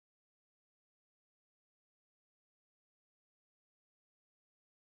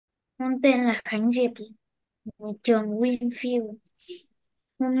Con tên là Khánh Diệp, trường Greenfield.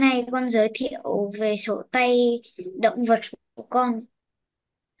 Hôm nay con giới thiệu về sổ tay động vật của con.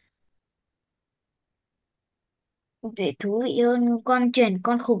 Để thú vị hơn, con chuyển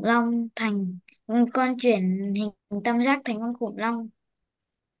con khủng long thành con chuyển hình tam giác thành con khủng long.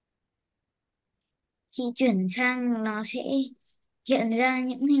 Khi chuyển sang nó sẽ hiện ra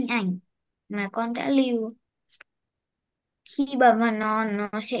những hình ảnh mà con đã lưu. Khi bấm vào nó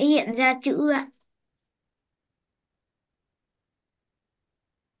sẽ hiện ra chữ ạ.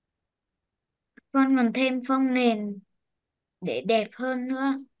 Con còn thêm phông nền để đẹp hơn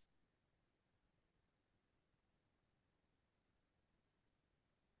nữa.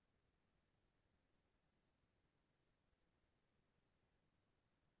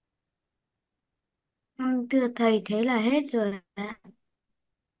 Thưa thầy, thế là hết rồi ạ.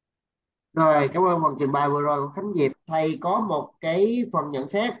 Rồi, cảm ơn phần trình bày vừa rồi của Khánh Diệp. Thầy có một cái phần nhận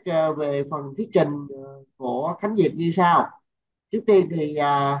xét về phần thuyết trình của Khánh Diệp như sau. Trước tiên thì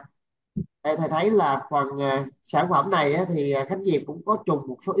thầy thấy là phần sản phẩm này á, thì Khánh Diệp cũng có trùng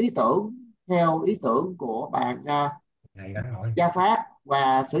một số ý tưởng theo ý tưởng của bạn Gia Phát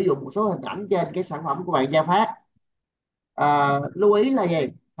và sử dụng một số hình ảnh trên cái sản phẩm của bạn Gia Phát. Lưu ý là gì?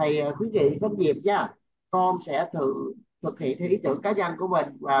 Thầy khuyến nghị Khánh Diệp nha, con sẽ thực hiện theo ý tưởng cá nhân của mình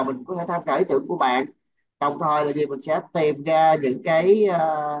và mình có thể tham khảo ý tưởng của bạn, đồng thời là gì, mình sẽ tìm ra những cái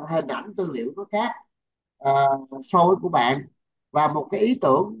hình ảnh tư liệu nó khác ờ, so với của bạn. Và một cái ý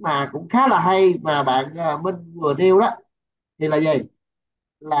tưởng mà cũng khá là hay mà bạn Minh vừa nêu đó thì là gì,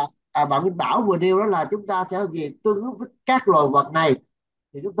 là bạn Minh Bảo vừa nêu đó là chúng ta sẽ làm gì, tương ứng với các loài vật này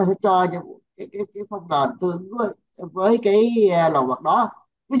thì chúng ta sẽ cho những cái phông nền tương ứng với cái loài vật đó.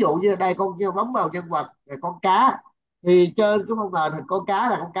 Ví dụ như đây con chưa bấm vào nhân vật con cá, thì trên cái phông nền hình con cá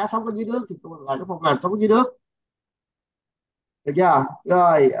là con cá sống ở dưới nước thì là cái phông nền sống ở dưới nước, được chưa?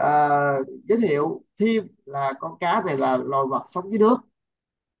 Rồi giới thiệu thêm là con cá này là loài vật sống dưới nước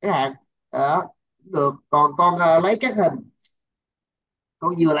cái hạn đó cũng được. Còn con lấy các hình,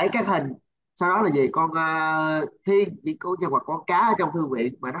 con vừa lấy các hình, sau đó là gì, con thiên chỉ có nhân vật con cá ở trong thư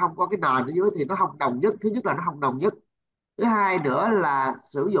viện mà nó không có cái nền ở dưới thì nó không đồng nhất. Thứ nhất là nó không đồng nhất, thứ hai nữa là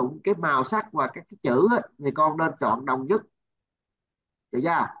sử dụng cái màu sắc và các cái chữ á, thì con nên chọn đồng nhất, được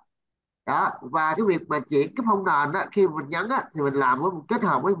chưa? Đó, và cái việc mà chuyển cái phông nền á, khi mình nhấn á, thì mình làm với một kết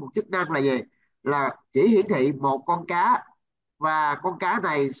hợp với một chức năng là gì, là chỉ hiển thị một con cá và con cá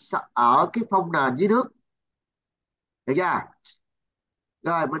này ở cái phông nền dưới nước, được chưa?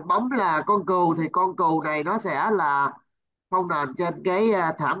 Rồi mình bấm là con cừu thì con cừu này nó sẽ là phông nền trên cái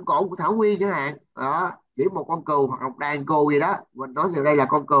thảm cổ của thảo nguyên chẳng hạn đó, chỉ một con cừu hoặc một đàn cừu gì đó mình nói từ đây là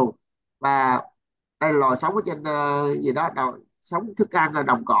con cừu. Và đây là loài sống ở trên gì đó sống thức ăn là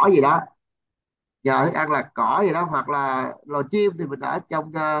đồng cỏ gì đó, nhờ thức ăn là cỏ gì đó, hoặc là loài chim thì mình ở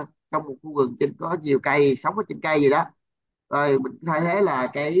trong trong một khu vườn trên có nhiều cây, sống ở trên cây gì đó. Rồi mình thay thế là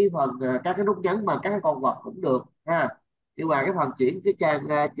cái phần các cái nút nhấn bằng các cái con vật cũng được ha. Nhưng mà cái phần chuyển cái trang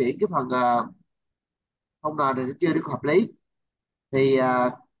chuyển cái phần phông nền này nó chưa được hợp lý thì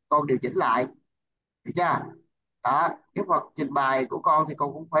con điều chỉnh lại, được chưa? Đó, cái phần trình bày của con thì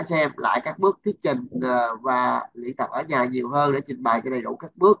con cũng phải xem lại các bước thuyết trình và luyện tập ở nhà nhiều hơn để trình bày cho đầy đủ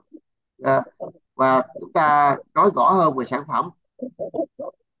các bước. Ờ, và chúng ta nói rõ hơn về sản phẩm.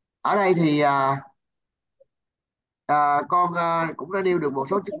 Ở đây thì con cũng đã nêu được một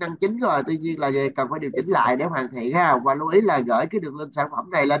số chức năng chính rồi, tuy nhiên là về cần phải điều chỉnh lại để hoàn thiện ha. Và lưu ý là gửi cái đường link sản phẩm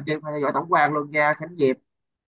này lên trên theo dõi tổng quan luôn nha Khánh Diệp.